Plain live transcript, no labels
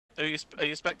Are you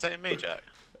spectating me, Jack?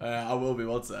 I will be,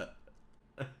 one sec.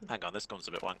 Hang on, this gun's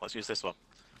a bit wank. Let's use this one.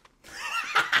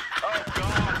 Oh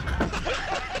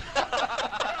God!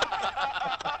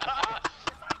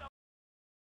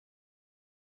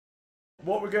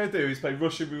 What we're going to do is play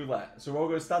Russian Roulette. So we're all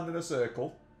going to stand in a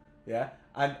circle, yeah?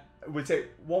 And we take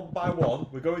one by one,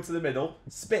 we go into the middle,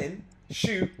 spin,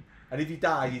 shoot, and if you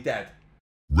die, you're dead.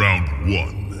 Round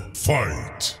 1,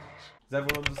 fight! Does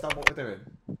everyone understand what we're doing?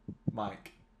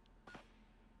 Mike.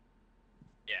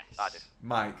 Yes. I do.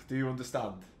 Mike, do you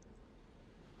understand?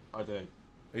 I do.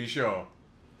 Are you sure?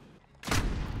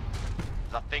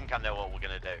 I think I know what we're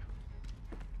gonna do.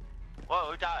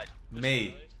 Whoa, who died?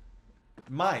 Me.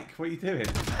 Mike, what are you doing?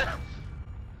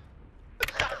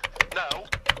 No.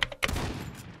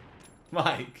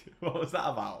 Mike, what was that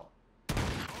about?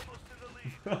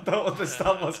 I don't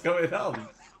understand what's going on.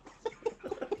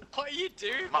 What are you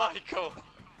doing, Michael?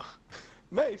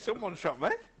 Mate, someone shot me.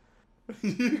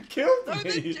 You killed No, me.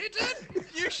 they didn't.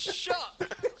 You shot.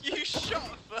 You shot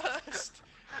first.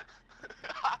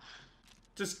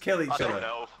 Just kill each I other. don't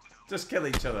know. Just kill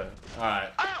each other. Alright.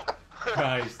 Ow!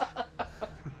 Christ.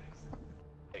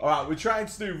 Alright, we're trying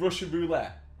to do Russian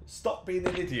Roulette. Stop being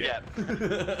an idiot.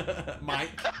 Yeah.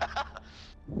 Mike.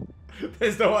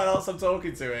 There's no one else I'm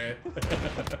talking to here.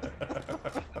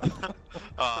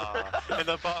 In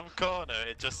the bottom corner,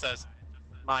 it just says,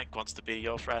 Mike wants to be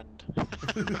your friend.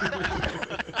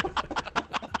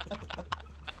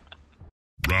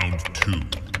 Round 2,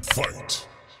 fight!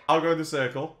 I'll go in the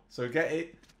circle. So get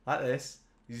it like this.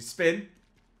 You spin.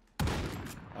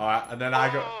 Alright, and then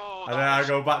I go and then I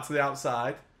go back to the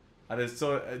outside. And then to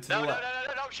the No, left.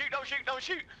 no, don't shoot, don't shout, don't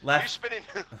shoot. Left. Who's spinning?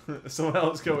 Someone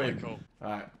else go in.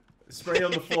 Alright. Spray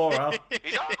on the floor, Al.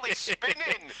 He's hardly spinning.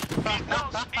 He's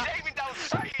aiming down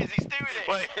sight as he's doing it.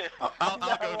 Wait, I'll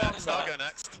go next. I'll go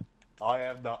next. I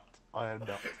am not. I am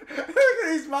not. Look at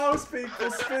these mouse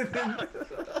people spinning.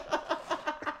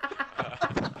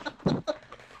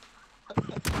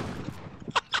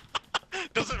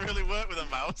 Doesn't really work with a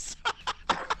mouse.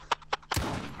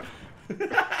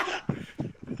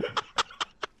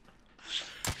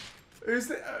 Who's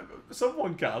the,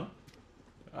 someone can.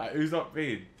 Alright, who's not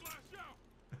being?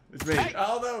 It's me. Hey.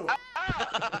 Oh no!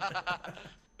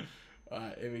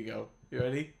 Alright, here we go. You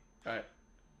ready? Alright.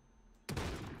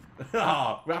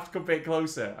 Oh, we have to come a bit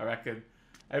closer, I reckon.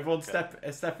 Everyone step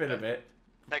in a bit.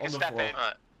 Take on a the step floor. in.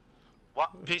 Right.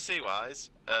 What? PC wise,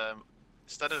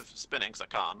 instead of spinning, because I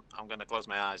can't, I'm going to close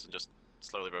my eyes and just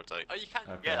slowly rotate. Oh, you can.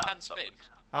 Okay. You Yeah, can that's spin.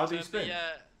 How do you Turn spin?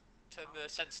 turn the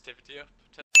sensitivity up.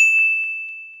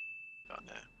 Oh,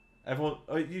 no. Everyone,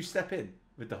 oh, you step in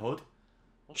with the hood.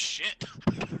 Oh shit!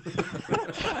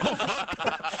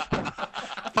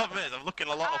 Problem is, I'm looking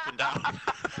a lot up and down.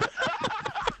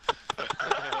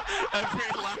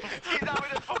 Every lap. He's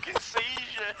having a fucking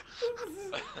seizure.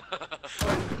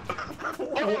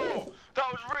 Oh, that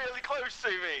was really close to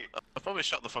me. I probably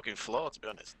shot the fucking floor, to be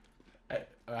honest.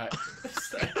 Alright.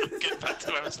 Get back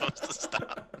to where I'm supposed to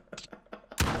start.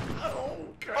 Oh,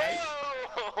 great.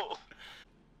 Oh!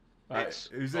 Right, It's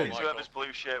who's in? whoever's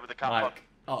blue shirt with the cap Mike.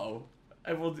 Uh-oh.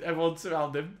 Everyone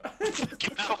surround him.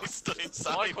 Fucking hell, he's stood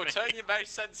inside Michael, me. turn your mouse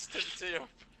sensitivity up.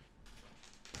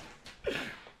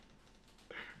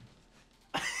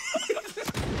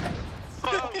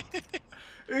 on.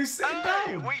 Who's sitting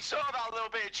Hey, down? we saw that little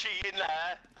bit of cheating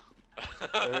there.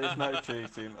 There is no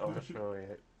cheating, I'll show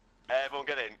you. Everyone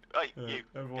get in. Hey, you,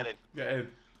 Everyone, get in. Get in.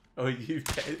 Oh, you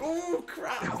get in. Oh,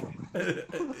 crap.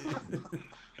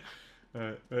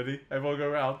 Alright, ready? Everyone go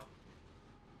around.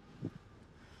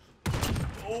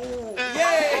 Oh,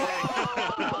 yay!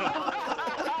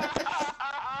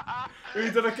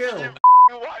 Who did I kill? You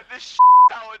wipe this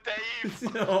out of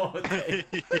Dave. No, Dave.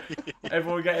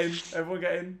 Everyone get in. Everyone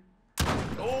get in.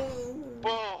 Oh.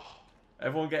 Whoa.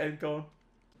 Everyone get in, go on.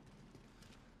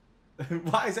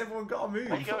 Why has everyone got to move?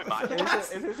 Where you going, Mike? It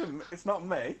isn't, it's not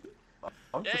me.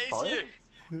 I'm Yeah, just it's tired.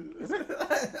 you.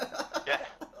 Yeah.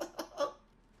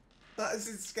 That is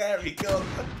a scary gun.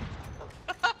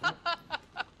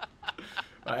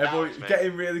 Right, everyone, was me. get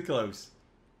in really close.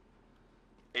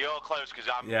 You're close because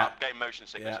I'm getting motion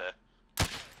sickness here.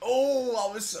 Oh,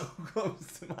 I was so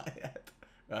close to my head.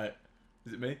 Right,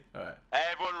 is it me? All right.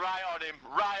 Everyone right on him,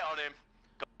 right on him.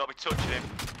 Gotta be touching him.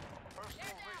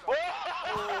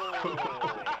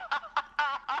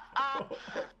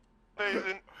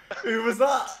 Amazing. Who was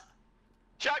that?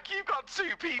 Jack, you've got two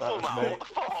people That was now. me. What the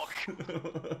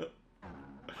fuck?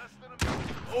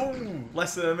 Oh,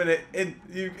 less than a minute in.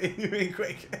 You in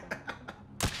quick.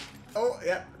 Oh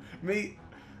yeah, me.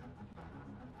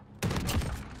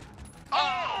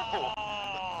 Oh!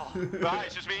 Right,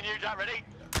 it's just me and you, Jack. Ready?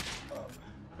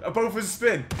 Both of us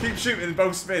spin. Keep shooting and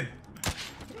both spin.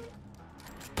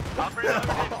 I'm reloading.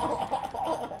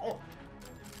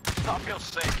 I feel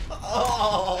sick.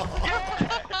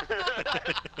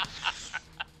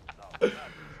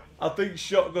 I think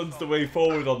shotgun's the way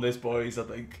forward on this, boys. I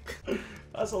think.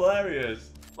 That's hilarious.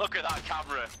 Look at that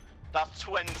camera. That's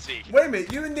 20. Wait a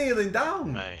minute, you were kneeling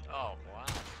down. Mate. Oh, wow.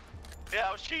 Yeah,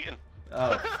 I was cheating.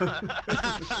 Oh.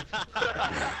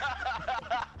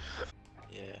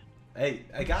 Yeah. Hey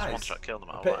One guys. shot kill them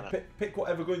all. Why not? Pick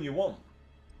whatever gun you want.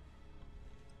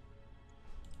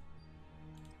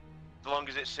 As long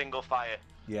as it's single fire.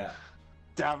 Yeah.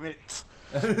 Damn it.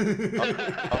 Oh,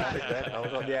 I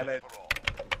was on the edit.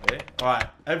 okay. All right,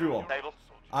 everyone. Table.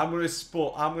 I'm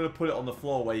gonna put it on the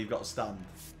floor where you've got to stand.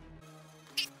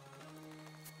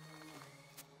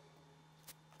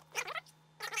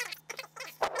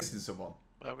 Missing someone.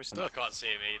 Where are we Still stuck? can't see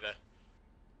him either.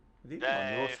 Are you-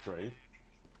 Yeah. On your stream.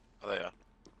 Oh, there you are.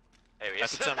 Here I he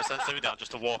had is. to turn my sensitivity down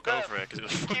just to walk over it because it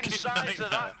was fucking Inside of nightmare.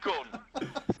 that gun.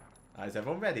 Is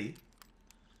everyone ready?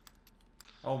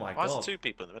 Oh my Why is god. there two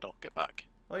people in the middle? Get back.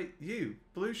 Wait, you.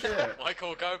 Blue shirt.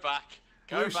 Michael, go back.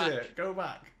 Go Blue back. shirt, go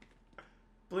back.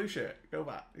 Blue shirt, go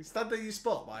back. Stand at your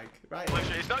spot, Mike. Right.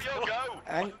 It's not your go.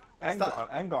 Hang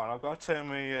on. I've got to turn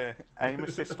my aim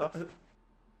assist off.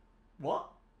 What?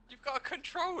 You've got a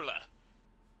controller.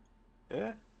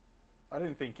 Yeah. I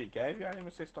didn't think it gave you aim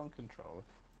assist on controller.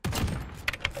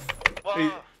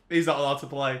 Well, He's not allowed to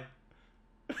play.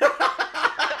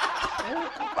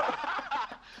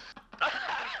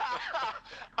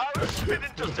 I was spinning,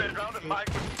 just turned around and Mike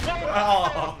was...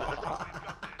 Oh.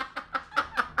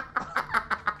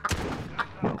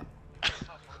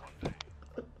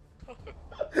 Oh,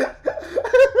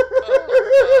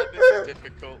 man, this is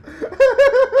difficult.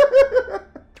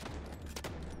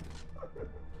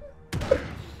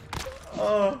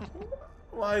 Oh,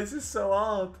 why is this so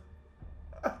hard?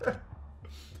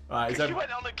 Right, You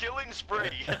went on a killing spree.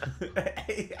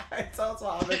 It sounds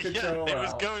like I'm a controller. Yeah, it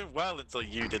was out. going well until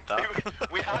you did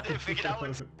that. We had it figured out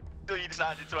until you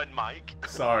decided to end Mike.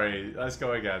 Sorry, let's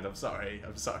go again. I'm sorry.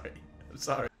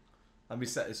 Let me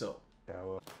set this up. Yeah,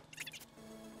 well.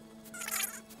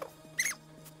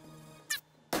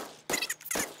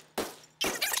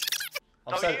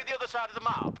 I've Oh, set you at the other side of the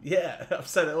map? Yeah, I've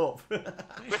set it up.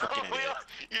 You fucking idiot.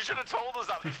 You should have told us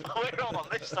that before. We're all on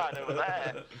this side over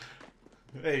there.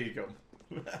 There you go.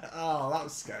 Oh, that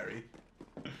was scary.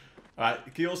 Alright,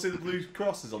 can you all see the blue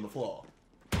crosses on the floor?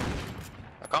 I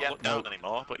can't Yeah, look down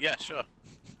anymore, but yeah, sure.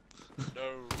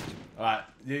 No. Alright,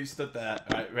 you stood there.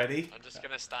 Alright, ready? I'm just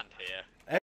gonna stand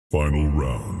here. Final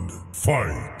round.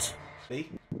 Fight. Ready?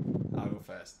 I'll go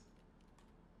first.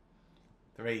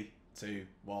 3, 2,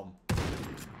 1.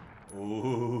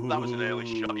 Ooh. That was an early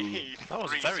shot. That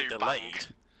was 3-2 very bang. delayed.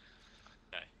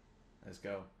 Okay. Let's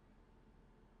go.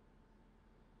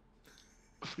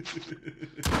 Who is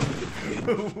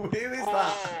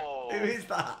that? Oh. Who is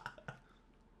that?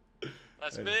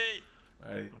 That's Ready? me.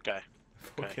 Ready? Okay.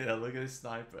 Fucking hell, look at this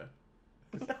sniper.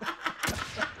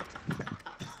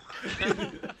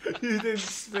 You didn't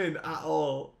spin at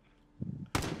all.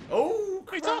 Oh,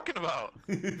 What are you crap. talking about?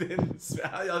 You didn't spin.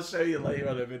 I'll show you later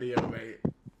on a video, mate.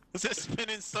 Is it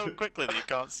spinning so quickly that you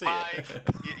can't see Mike, it?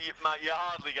 Mike, you're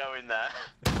hardly going there.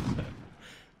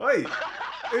 Wait,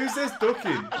 who's this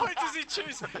ducking? Why does he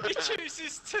choose? He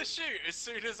chooses to shoot as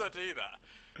soon as I do that.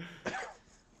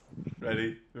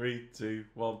 Ready? 3, 2,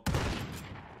 1.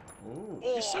 Ooh.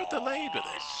 You're so delayed with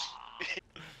this.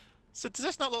 So does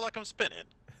this not look like I'm spinning?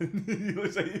 You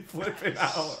look like you're flipping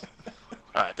out.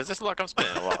 Alright, does this look like I'm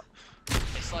spinning or what?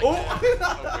 It's like Oh! a wheel.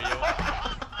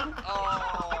 Oh.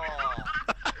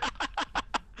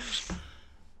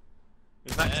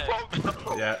 Is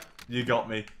that Yeah, you got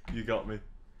me. You got me.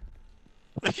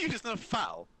 you just no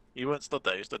foul? You weren't stood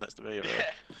there, you stood next to me. Over there.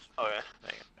 Yeah. Oh, yeah.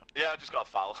 There you go. Yeah, I just got a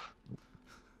foul.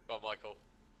 Go on, Michael.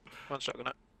 One shotgun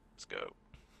it. Let's go.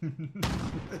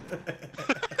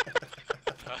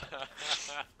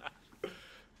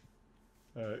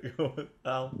 Alright, go on.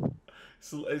 Al.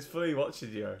 It's funny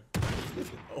watching you.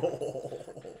 Oh.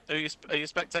 Are you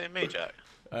spectating me, Jack?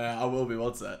 I will be,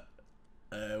 one sec.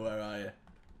 Where are you?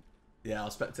 Yeah, I'll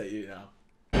spectate you now.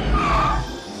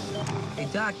 Hey,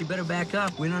 Doc, you better back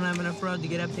up. We don't have enough road to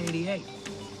get up to 88.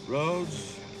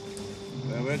 Roads?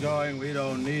 Where we're going, we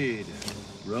don't need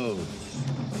roads.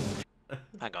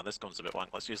 Hang on, this gun's a bit wank.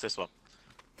 Let's use this one.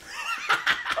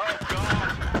 Oh,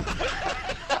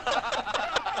 God.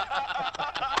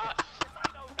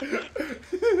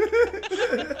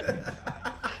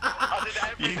 I did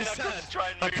everything You I said could to try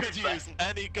and I move could it use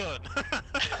back. any gun.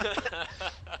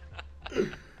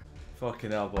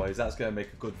 Fucking hell, boys. That's going to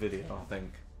make a good video, I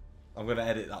think. I'm gonna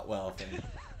edit that well, I think.